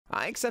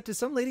I accepted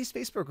some lady's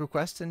Facebook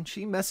request and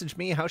she messaged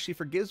me how she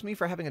forgives me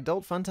for having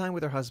adult fun time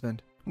with her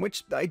husband.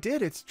 Which I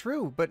did, it's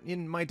true, but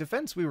in my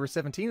defense we were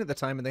 17 at the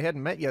time and they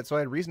hadn't met yet, so I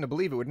had reason to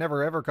believe it would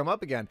never ever come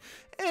up again.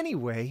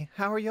 Anyway,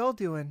 how are y'all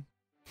doing?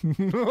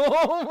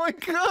 Oh my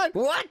god!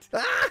 What?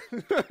 Ah!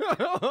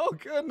 Oh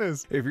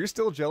goodness! If you're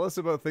still jealous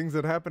about things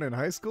that happen in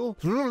high school...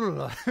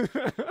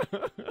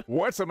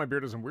 What's up, my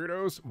Beardos and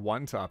Weirdos?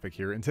 OneTopic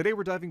here, and today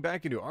we're diving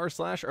back into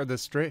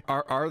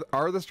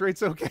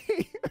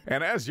AreTheStraightsOK?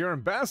 And as your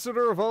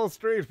ambassador of all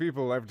straight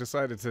people, I've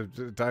decided to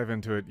dive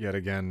into it yet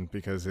again,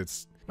 because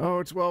it's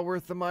well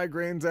worth the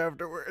migraines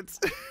afterwards.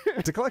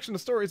 It's a collection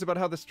of stories about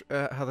how the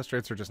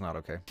straights are just not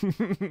okay.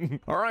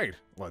 Alright,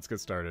 let's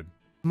get started.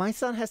 My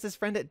son has this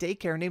friend at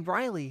daycare named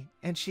Riley,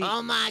 and she—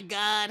 Oh my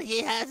god,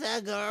 he has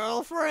a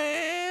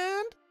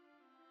girlfriend?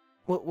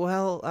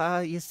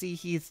 Well, you see,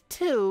 he's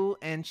 2,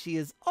 and she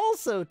is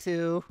also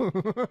 2.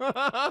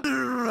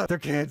 They're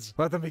kids.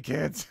 Let them be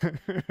kids.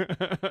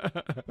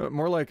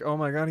 More like, oh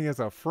my god, he has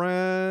a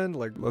friend.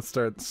 Like, let's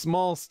start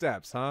small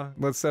steps, huh?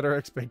 Let's set our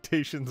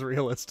expectations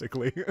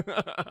realistically.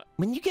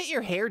 When you get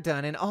your hair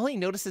done and all he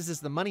notices is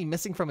the money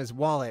missing from his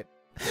wallet.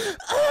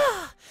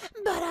 Ah,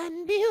 but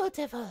I'm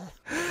beautiful.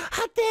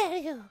 How dare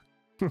you?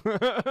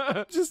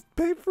 Just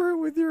pay for it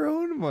with your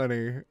own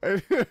money.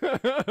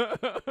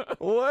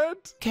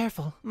 What?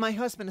 Careful, my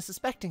husband is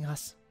suspecting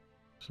us.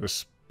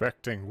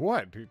 Suspecting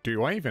what?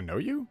 Do I even know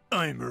you?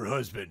 I'm her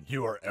husband.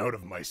 You are out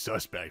of my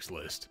suspects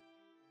list.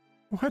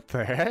 What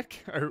the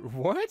heck?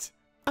 What?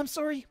 I'm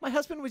sorry, my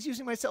husband was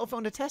using my cell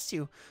phone to test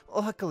you.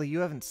 Luckily,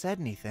 you haven't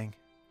said anything.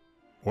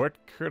 What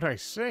could I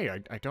say? I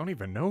don't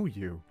even know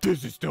you.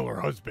 This is still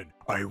her husband.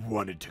 I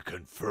wanted to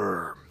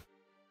confirm.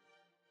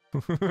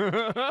 Oh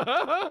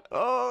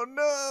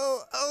no!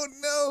 Oh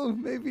no!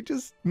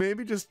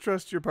 Maybe just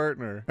trust your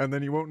partner, and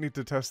then you won't need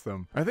to test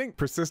them. I think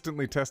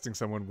persistently testing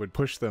someone would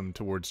push them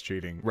towards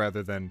cheating,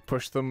 rather than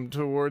push them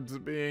towards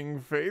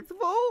being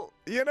faithful,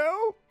 you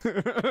know?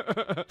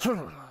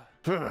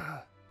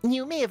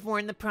 You may have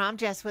worn the prom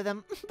dress with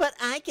him, but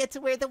I get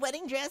to wear the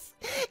wedding dress.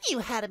 You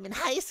had him in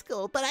high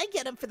school, but I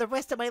get him for the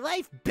rest of my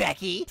life,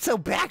 Becky. So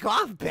back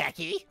off,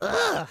 Becky.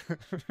 Ugh.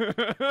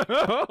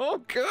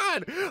 Oh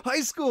god!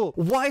 High school!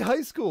 Why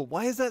high school?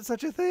 Why is that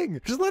such a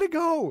thing? Just let it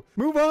go!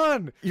 Move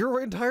on!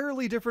 You're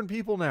entirely different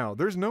people now.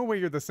 There's no way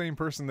you're the same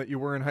person that you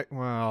were in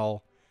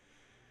well...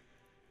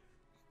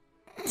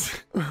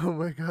 Oh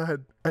my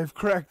god. I've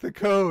cracked the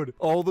code.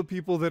 All the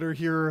people that are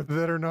here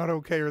that are not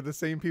okay are the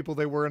same people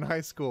they were in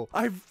high school.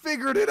 I've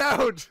figured it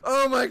out!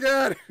 Oh my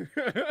god!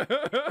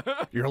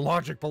 Your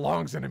logic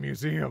belongs in a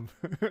museum.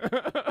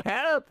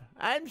 Help!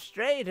 I'm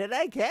straight and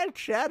I can't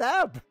shut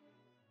up.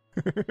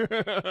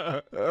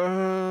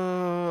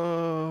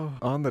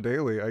 On the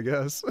daily, I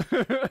guess.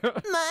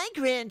 My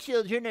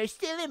grandchildren are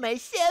still in my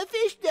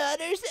selfish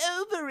daughter's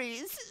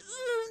ovaries.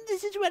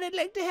 This is what I'd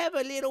like to have,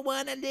 a little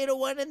one, and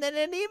then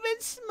an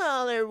even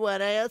smaller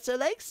one. I also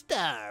like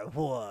Star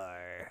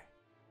Wars.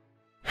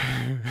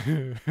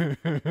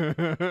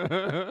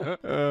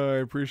 I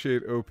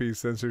appreciate OP's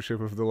censorship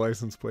of the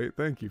license plate.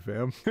 Thank you,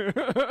 fam.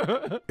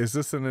 Is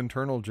this an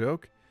internal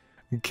joke?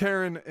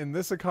 Karen, in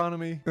this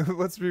economy,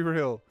 let's be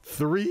real,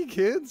 3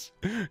 kids?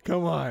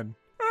 Come on.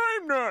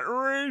 I'm not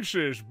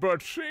racist,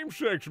 but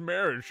same-sex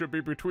marriage should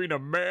be between a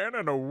man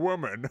and a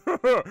woman.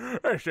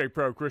 Hashtag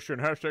pro-Christian,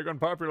 hashtag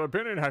unpopular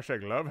opinion,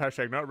 hashtag love,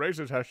 hashtag not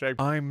racist, hashtag...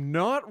 I'm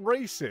not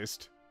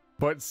racist,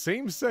 but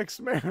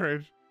same-sex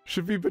marriage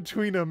should be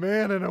between a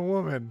man and a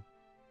woman.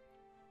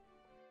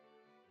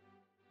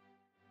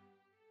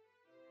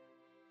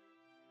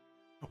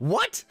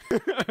 What?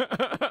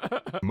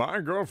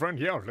 My girlfriend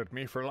yelled at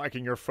me for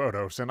liking your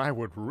photos, and I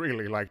would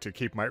really like to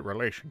keep my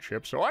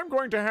relationship, so I'm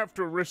going to have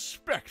to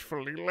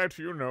respectfully let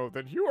you know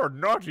that you are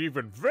not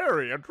even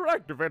very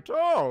attractive at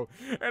all,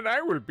 and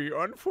I will be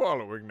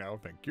unfollowing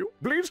now, thank you.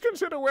 Please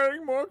consider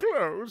wearing more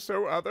clothes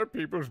so other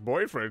people's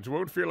boyfriends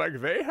won't feel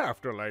like they have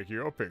to like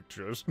your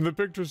pictures. The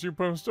pictures you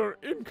post are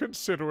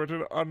inconsiderate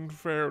and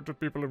unfair to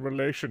people in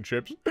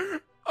relationships.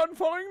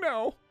 Unfollowing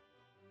now.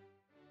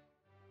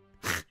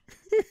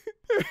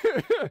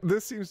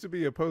 This seems to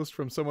be a post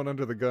from someone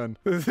under the gun.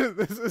 This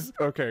is...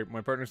 Okay,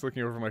 my partner's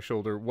looking over my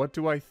shoulder. What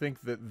do I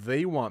think that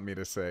they want me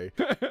to say?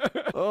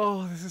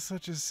 Oh, this is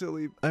such a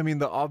silly... I mean,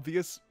 the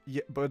obvious...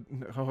 Yeah, but...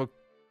 Oh.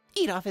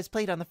 Eat off his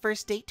plate on the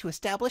first date to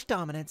establish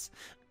dominance.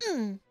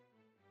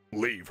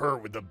 Leave her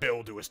with the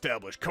bill to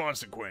establish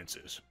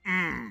consequences.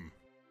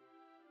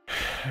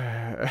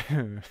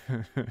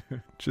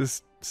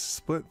 Just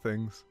split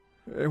things.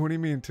 What do you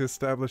mean to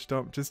establish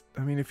I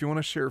mean, if you want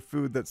to share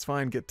food, that's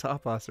fine. Get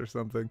tapas or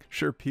something.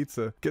 Share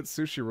pizza. Get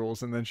sushi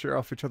rolls and then share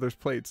off each other's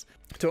plates.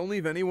 Don't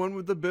leave anyone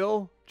with the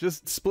bill.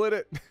 Just split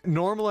it.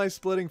 Normalize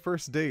splitting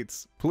first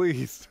dates.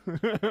 Please.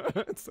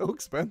 It's so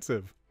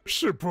expensive.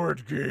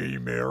 Support gay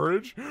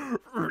marriage.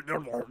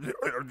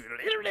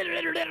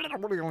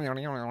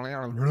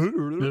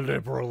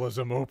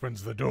 Liberalism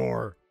opens the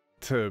door.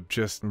 To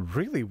just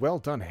really well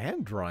done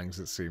hand drawings,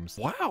 it seems.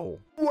 Wow.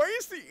 Why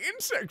is the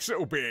insect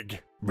so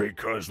big?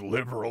 Because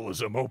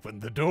liberalism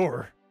opened the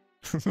door.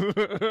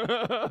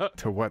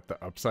 To what,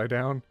 the Upside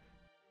Down?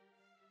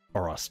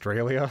 Or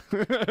Australia?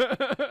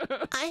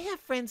 I have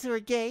friends who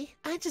are gay.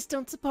 I just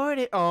don't support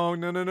it. Oh,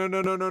 no.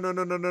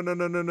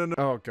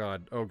 Oh,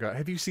 God. Oh, God.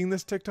 Have you seen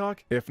this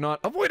TikTok? If not,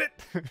 avoid it.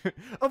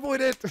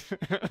 Avoid it.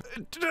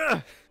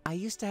 I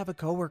used to have a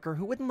coworker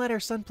who wouldn't let her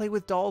son play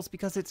with dolls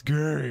because it's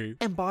gay,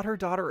 and bought her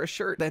daughter a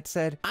shirt that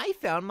said, "I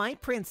found my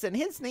prince and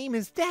his name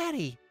is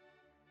Daddy."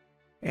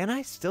 And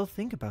I still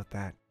think about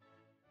that.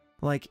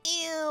 Like,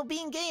 Ew,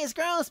 being gay is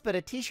gross, but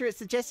a t-shirt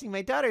suggesting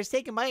my daughter is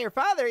taken by her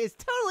father is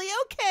totally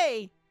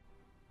okay.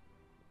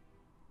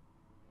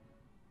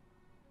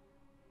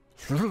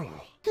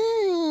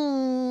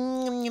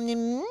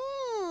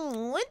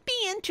 Would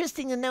be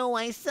interesting to know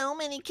why so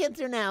many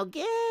kids are now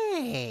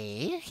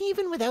gay.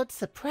 Even without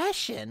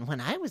suppression,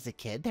 when I was a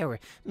kid, there were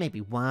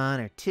maybe 1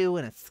 or 2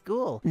 in a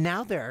school.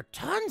 Now there are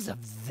tons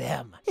of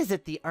them. Is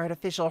it the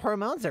artificial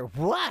hormones or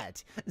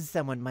what?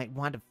 Someone might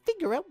want to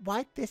figure out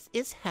why this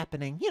is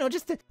happening. You know,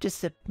 just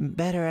to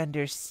better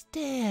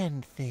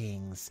understand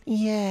things.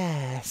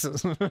 Yes.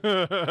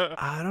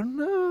 I don't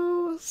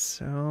know.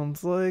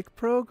 Sounds like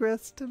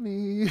progress to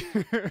me.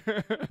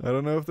 I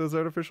don't know if those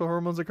artificial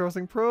hormones are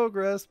causing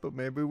progress, but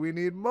maybe we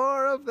need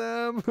more of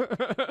them.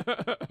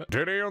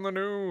 Today on the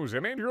news,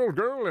 an 8-year-old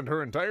girl and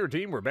her entire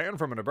team were banned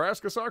from a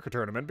Nebraska soccer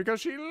tournament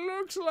because she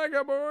looks like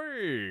a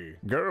boy.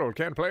 Girl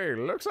can't play,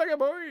 looks like a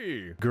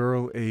boy.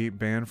 Girl 8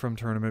 banned from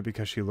tournament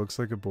because she looks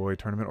like a boy.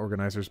 Tournament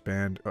organizers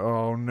banned.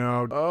 Oh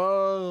no.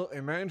 Oh,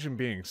 imagine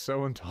being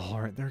so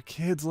intolerant. They're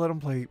kids. Let them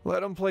play. Let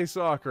them play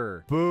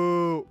soccer.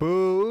 Boo.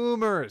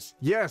 Boomers.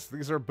 Yes,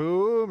 these are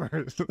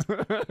boomers.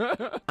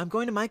 I'm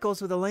going to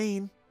Michael's with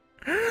Elaine.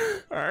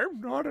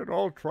 I'm not at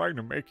all trying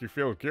to make you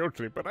feel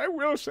guilty, but I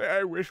will say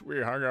I wish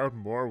we hung out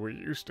more. We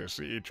used to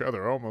see each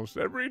other almost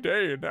every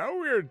day, and now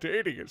we are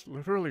dating. It's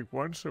literally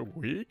once a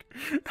week.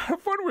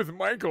 Have fun with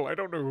Michael. I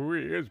don't know who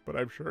he is, but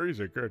I'm sure he's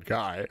a good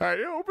guy. I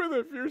hope in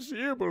the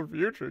foreseeable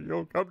future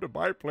you'll come to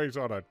my place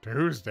on a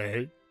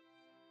Tuesday.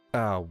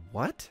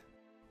 What?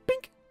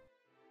 Pink.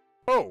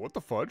 Oh, what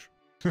the fudge?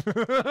 What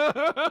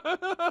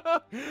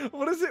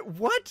is it?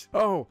 What?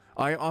 Oh,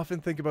 I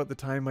often think about the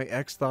time my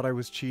ex thought I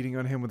was cheating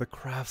on him with a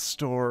craft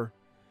store.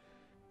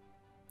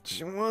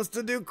 She wants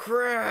to do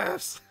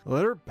crafts.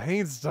 Let her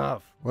paint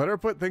stuff. Let her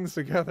put things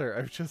together.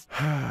 I've just...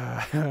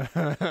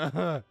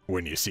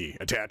 When you see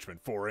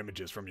attachment 4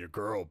 images from your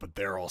girl, but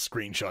they're all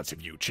screenshots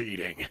of you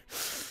cheating.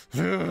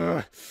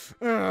 I'm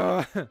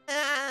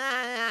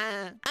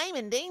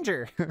in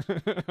danger.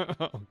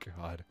 Oh,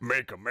 God.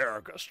 Make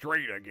America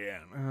straight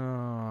again.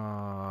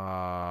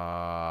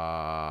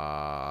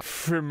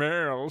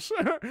 Females.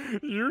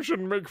 You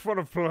shouldn't make fun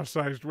of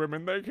plus-sized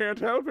women. They can't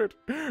help it.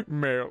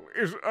 Male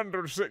is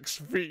under 6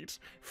 feet.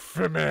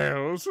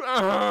 Females.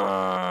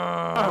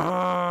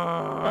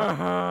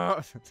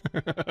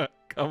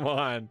 Come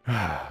on.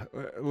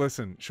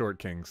 Listen, short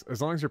kings.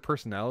 As long as your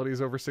personality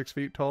is over 6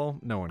 feet tall,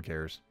 no one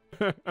cares.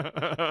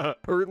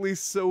 Or at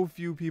least so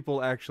few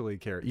people actually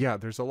care. Yeah,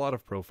 there's a lot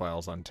of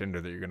profiles on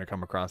Tinder that you're going to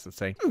come across that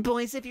say,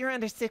 Boys, if you're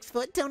under 6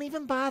 foot, don't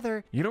even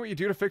bother. You know what you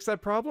do to fix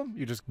that problem?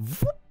 You just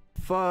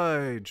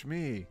fudge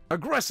me.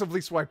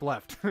 Aggressively swipe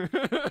left.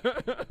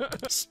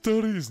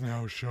 Studies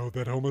now show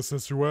that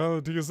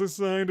homosexuality is a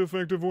side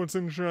effect of what's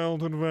in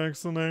childhood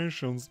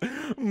vaccinations.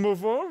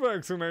 Before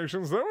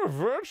vaccinations, there were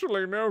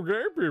virtually no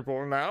gay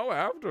people. Now,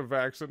 after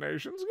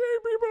vaccinations, gay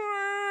people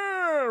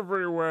are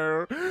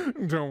everywhere.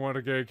 Don't want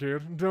a gay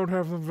kid? Don't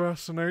have them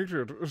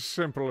vaccinated. As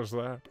simple as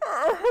that.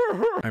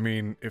 I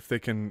mean, if they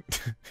can,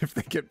 if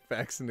they get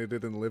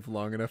vaccinated and live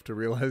long enough to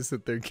realize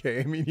that they're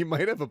gay, I mean, you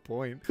might have a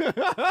point.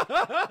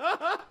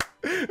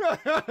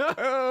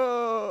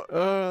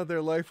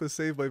 Their life was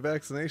saved by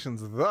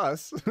vaccinations,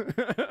 thus.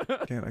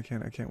 I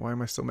can't. Why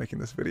am I still making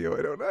this video?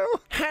 I don't know.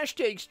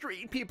 Hashtag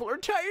straight people are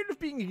tired of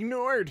being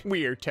ignored.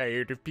 We're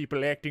tired of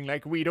people acting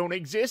like we don't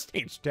exist.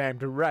 It's time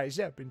to rise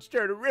up and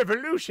start a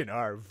revolution.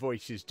 Our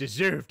voices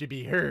deserve to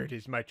be heard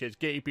as much as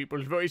gay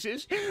people's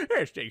voices.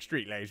 Hashtag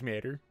Street Lives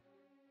Matter.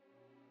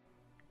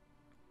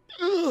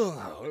 You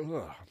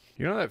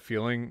know that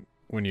feeling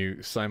when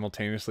you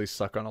simultaneously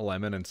suck on a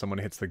lemon and someone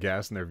hits the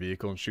gas in their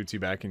vehicle and shoots you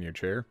back in your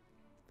chair?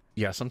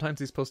 Yeah, sometimes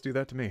he's supposed to do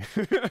that to me.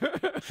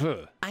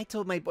 I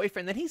told my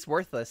boyfriend that he's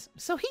worthless,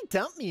 so he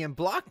dumped me and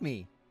blocked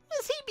me.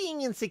 Was he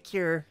being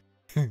insecure?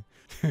 Yeah,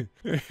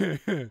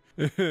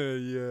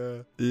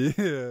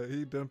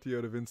 he dumped you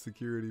out of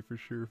insecurity for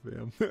sure,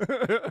 fam.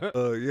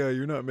 Yeah,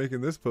 you're not making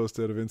this post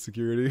out of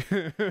insecurity.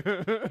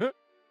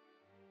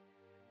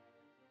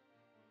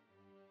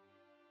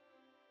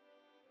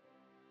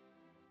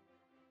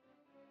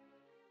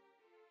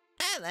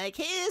 I like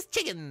his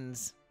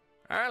chickens.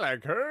 I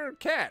like her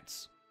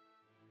cats.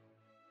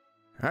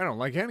 I don't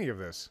like any of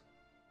this.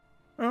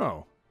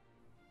 Oh.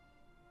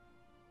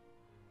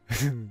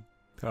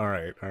 All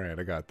right,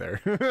 I got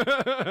there.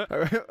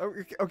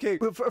 Okay,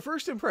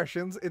 first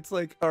impressions, it's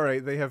like, all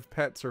right, they have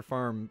pets or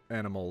farm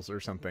animals or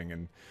something,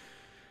 and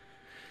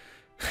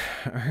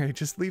Alright,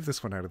 just leave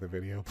this one out of the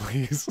video,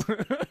 please.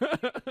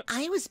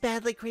 I was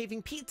badly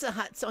craving Pizza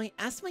Hut, so I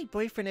asked my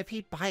boyfriend if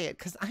he'd buy it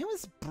because I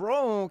was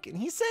broke, and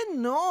he said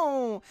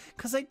no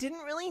because I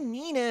didn't really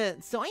need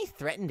it. So I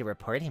threatened to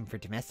report him for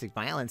domestic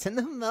violence, and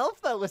the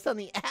mofo was on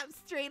the app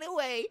straight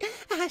away.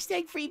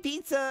 Hashtag free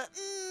pizza.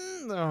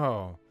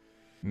 No.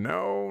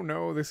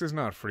 No, this is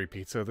not free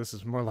pizza. This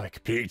is more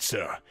like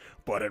pizza,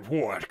 but at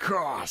what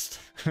cost?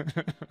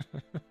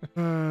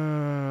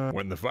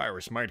 When the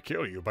virus might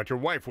kill you, but your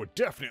wife would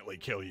definitely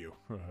kill you.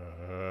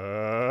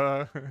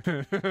 Oh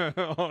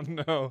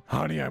no.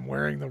 Honey, I'm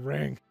wearing the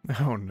ring.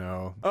 Oh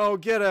no. Oh,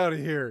 get out of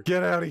here.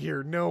 Get out of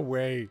here. No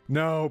way.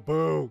 No,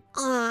 boo.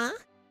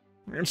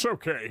 It's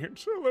okay.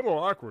 It's a little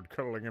awkward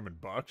cuddling him in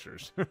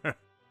boxers.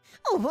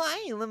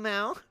 Why,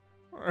 Lamau?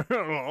 I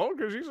don't know,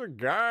 because he's a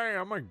guy.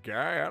 I'm a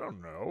guy. I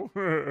don't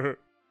know.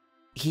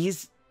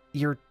 He's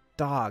your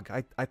dog.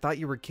 I thought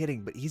you were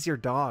kidding, but he's your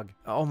dog.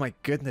 Oh my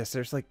goodness,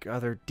 there's like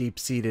other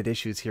deep-seated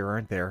issues here,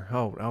 aren't there?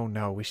 Oh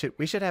no, we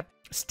should have...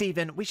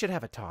 Steven, we should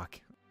have a talk.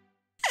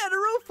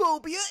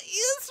 Heterophobia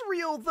is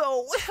real,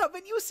 though.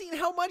 Haven't you seen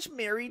how much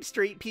married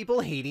straight people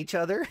hate each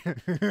other?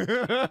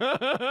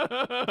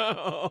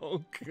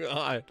 Oh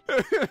God.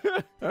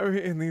 I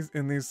mean,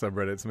 in these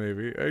subreddits,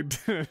 maybe.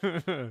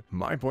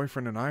 My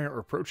boyfriend and I are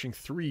approaching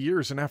 3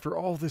 years, and after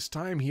all this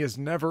time, he has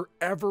never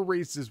ever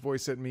raised his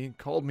voice at me,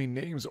 called me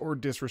names, or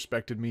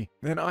disrespected me.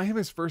 And I am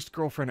his first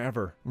girlfriend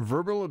ever.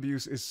 Verbal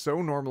abuse is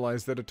so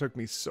normalized that it took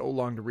me so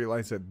long to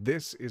realize that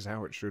this is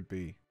how it should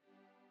be.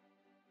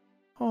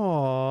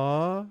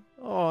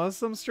 Aww,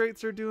 some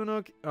straights are doing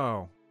okay.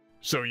 Oh.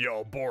 So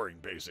y'all boring,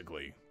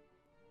 basically.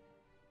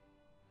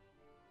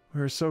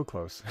 We were so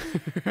close.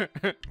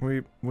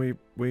 we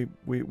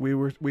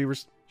were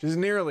just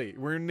nearly.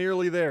 We're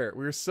nearly there.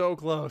 We were so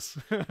close.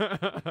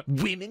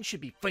 Women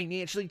should be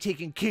financially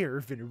taken care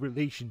of in a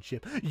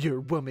relationship. Your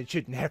woman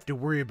shouldn't have to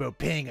worry about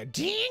paying a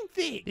dang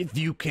thing. If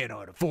you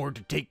cannot afford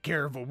to take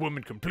care of a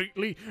woman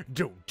completely,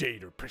 don't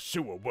date or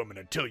pursue a woman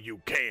until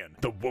you can.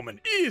 The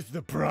woman is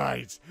the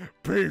prize.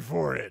 Pay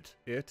for it.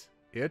 It?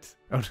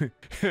 Oh.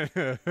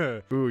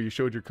 Ooh, you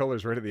showed your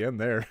colors right at the end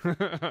there.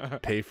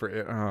 Pay for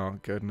it. Oh,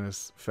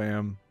 goodness.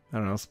 Fam. I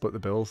don't know, split the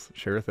bills,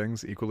 share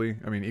things equally.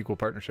 I mean, equal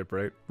partnership,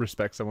 right?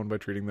 Respect someone by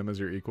treating them as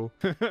your equal.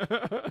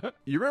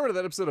 You remember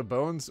that episode of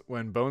Bones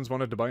when Bones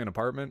wanted to buy an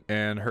apartment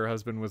and her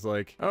husband was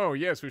like, oh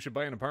yes, we should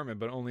buy an apartment,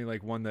 but only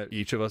like one that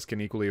each of us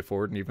can equally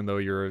afford. And even though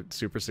you're a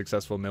super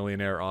successful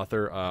millionaire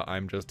author,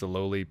 I'm just a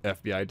lowly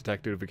FBI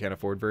detective who can't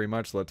afford very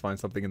much. So let's find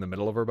something in the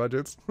middle of our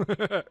budgets.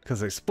 Because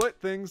they split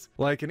things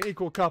like an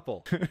equal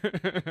couple.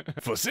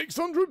 For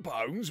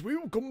 £600, we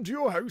will come to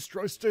your house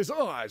dressed as a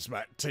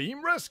hazmat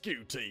team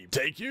rescue team.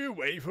 Take you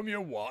away from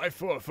your wife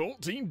for a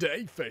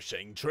 14-day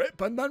fishing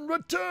trip and then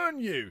return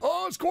you.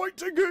 Oh, it's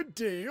quite a good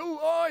deal,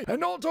 aye.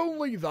 And not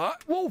only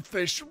that, we'll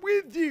fish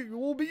with you.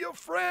 We'll be your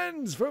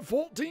friends for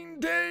 14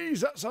 days.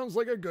 That sounds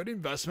like a good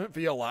investment for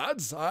you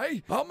lads,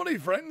 aye? How many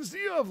friends do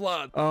you have,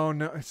 lad? Oh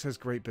no, it says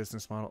great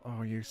business model.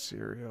 Oh, you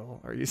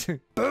cereal. Are you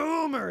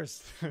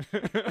boomers?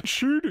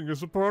 Cheating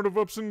is a part of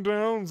ups and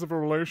downs of a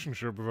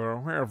relationship,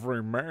 though.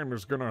 Every man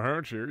is gonna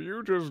hurt you.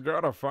 You just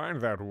gotta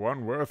find that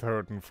one worth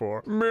hurting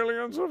for.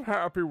 Millions of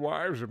happy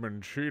wives have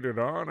been cheated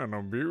on and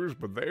abused,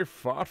 but they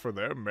fought for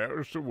their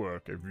marriage to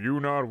work. If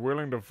you're not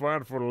willing to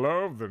fight for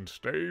love, then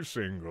stay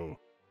single.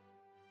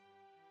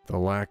 The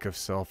lack of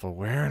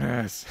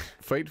self-awareness.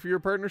 Fight for your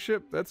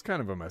partnership? That's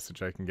kind of a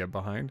message I can get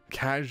behind.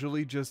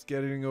 Casually just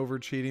getting over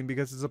cheating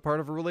because it's a part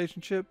of a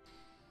relationship?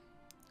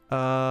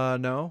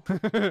 No.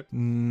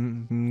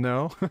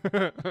 No.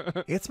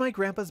 It's my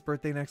grandpa's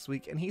birthday next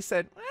week, and he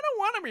said, I don't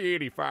want to be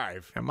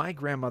 85. And my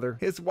grandmother,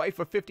 his wife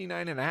of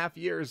 59.5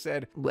 years,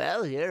 said,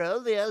 Well, your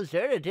only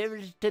alternative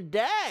is to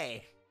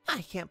die.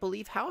 I can't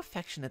believe how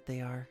affectionate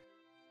they are.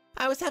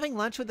 I was having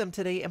lunch with them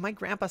today, and my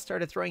grandpa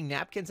started throwing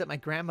napkins at my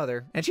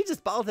grandmother, and she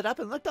just balled it up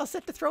and looked all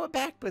set to throw it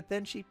back, but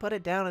then she put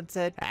it down and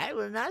said, I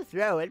will not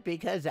throw it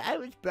because I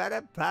was brought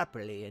up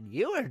properly, and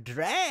you were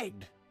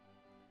dragged.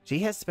 She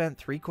has spent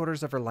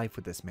 3/4 of her life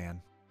with this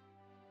man.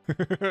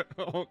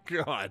 Oh,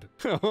 God.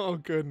 Oh,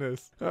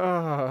 goodness.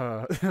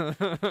 What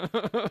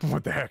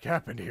the heck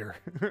happened here?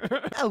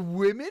 A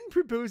woman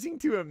proposing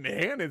to a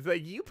man is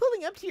like you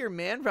pulling up to your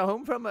man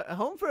home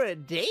for a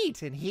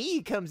date, and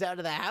he comes out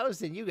of the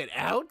house, and you get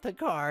out the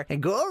car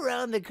and go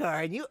around the car,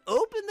 and you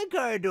open the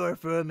car door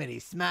for him, and he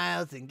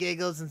smiles and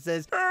giggles and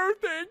says, Oh,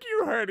 thank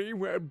you, honey,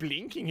 while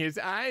blinking his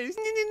eyes.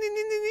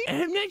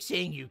 I'm not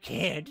saying you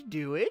can't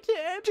do it.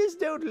 Just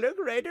don't look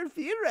right or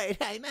feel right.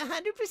 I'm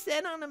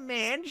 100% on a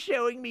man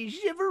showing me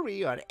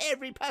chivalry on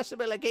every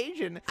possible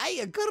occasion.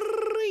 I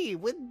agree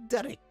with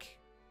Derek.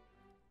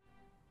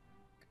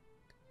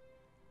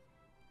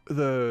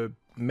 The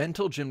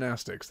mental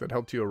gymnastics that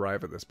helped you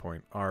arrive at this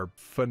point are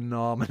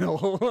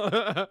phenomenal.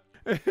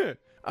 If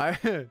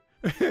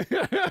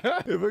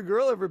a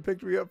girl ever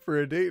picked me up for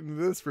a date and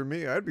this for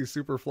me, I'd be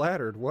super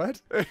flattered. What?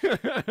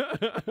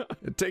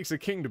 It takes a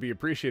king to be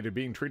appreciated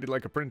being treated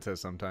like a princess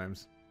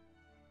sometimes.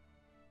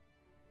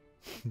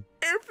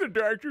 If the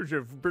doctors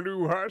of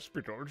Blue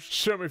Hospitals.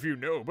 Some of you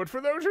know, but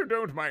for those who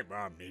don't, my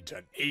mom needs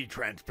a knee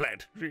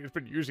transplant. She has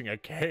been using a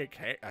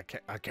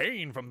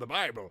cane from the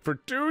Bible for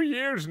 2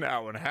 years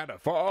now and had a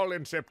fall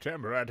in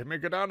September at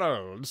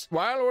McDonald's.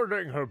 While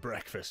ordering her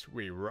breakfast,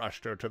 we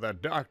rushed her to the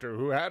doctor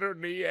who had her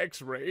knee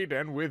x-rayed,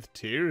 and with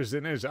tears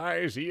in his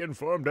eyes, he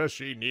informed us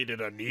she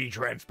needed a knee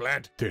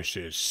transplant. This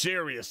is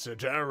serious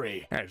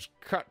surgery, has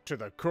cut to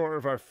the core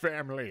of our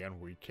family, and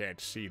we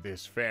can't see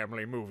this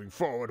family moving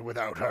forward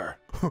without her.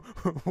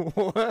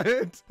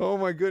 What? Oh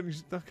my goodness,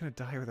 she's not gonna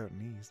die without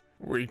knees.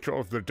 We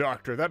told the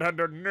doctor that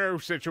under no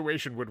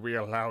situation would we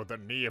allow the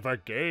knee of a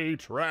gay,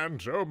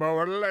 trans, homo,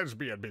 or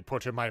lesbian be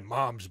put in my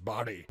mom's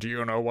body. Do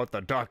you know what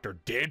the doctor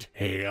did?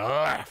 He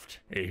laughed.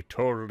 He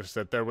told us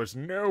that there was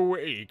no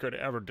way he could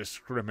ever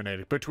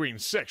discriminate between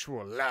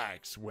sexual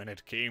acts when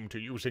it came to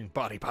using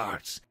body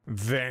parts.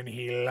 Then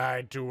he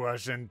lied to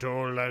us and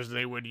told us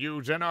they would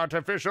use an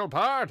artificial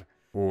part.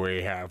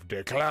 We have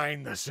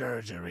declined the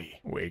surgery.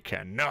 We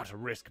cannot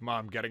risk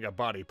Mom getting a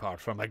body part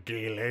from a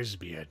gay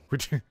lesbian.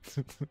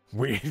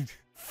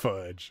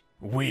 Fudge.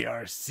 We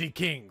are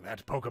seeking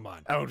that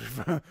Pokemon out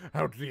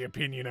the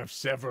opinion of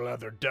several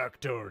other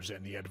doctors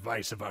and the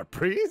advice of our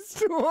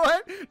priest.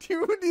 What?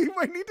 Do you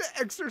might need to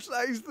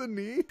exercise the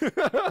knee?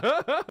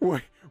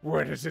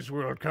 Where does this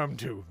world come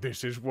to?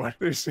 This is one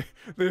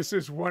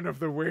of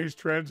the ways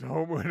trans,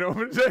 homo, and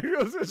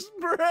homosexuals are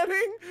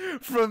spreading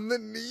from the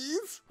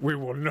knees. We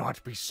will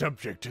not be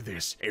subject to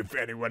this. If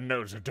anyone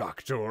knows a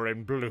doctor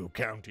in Blue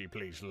County,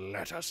 please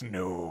let us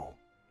know.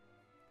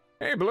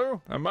 Hey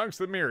Blue, amongst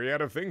the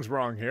myriad of things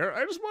wrong here,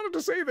 I just wanted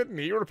to say that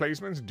knee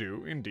replacements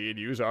do indeed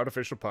use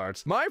artificial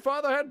parts. My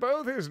father had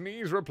both his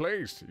knees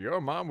replaced. Your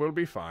mom will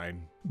be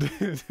fine.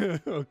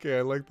 Okay,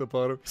 I like the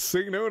bottom.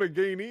 Say no to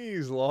gay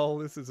knees, lol.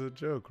 This is a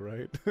joke,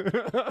 right?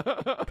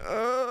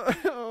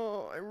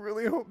 I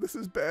really hope this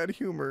is bad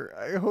humor.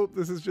 I hope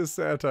this is just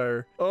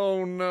satire.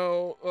 Oh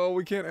no. Oh,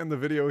 we can't end the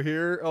video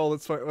here. Oh,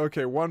 let's find.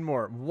 Okay, one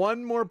more.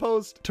 One more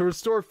post to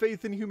restore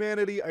faith in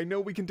humanity. I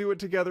know we can do it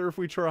together if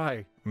we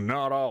try.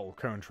 Not all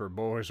country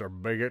boys are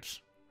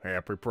bigots.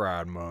 Happy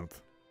Pride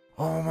Month.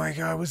 Oh my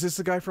god, was this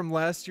the guy from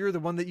last year? The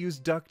one that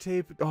used duct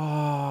tape?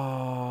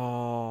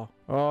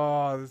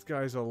 Oh, this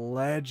guy's a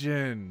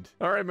legend.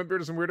 All right, my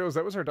Beardos and Weirdos,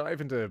 that was our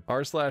dive into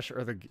Are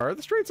the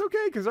straights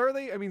okay? Because are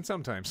they? I mean,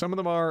 sometimes. Some of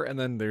them are, and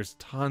then there's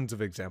tons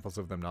of examples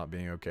of them not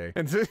being okay.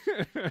 And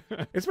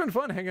it's been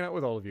fun hanging out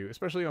with all of you,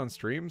 especially on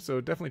stream,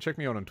 so definitely check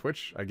me out on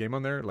Twitch. I game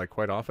on there, like,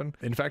 quite often.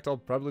 In fact, I'll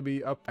probably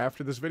be up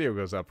after this video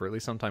goes up, or at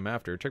least sometime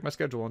after. Check my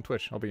schedule on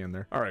Twitch. I'll be in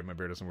there. All right, my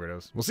Beardos and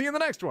Weirdos. We'll see you in the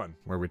next one,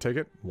 where we take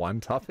it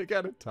one topic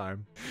at a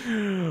time.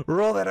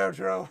 Roll that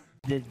outro.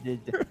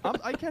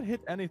 I can't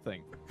hit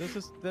anything. I hate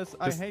this.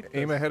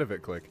 Aim ahead of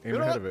it, click. Aim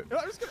ahead of it.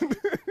 I'm just gonna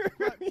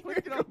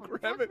click it up.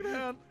 Grab it.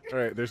 All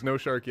right, there's no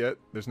shark yet.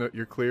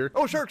 You're clear.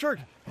 Oh, shark!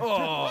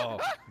 Oh!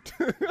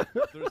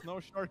 There's no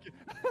shark.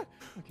 Okay.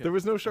 There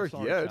was no shark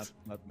yet,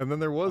 and then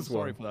there was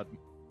one.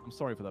 I'm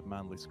sorry for that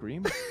manly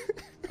scream.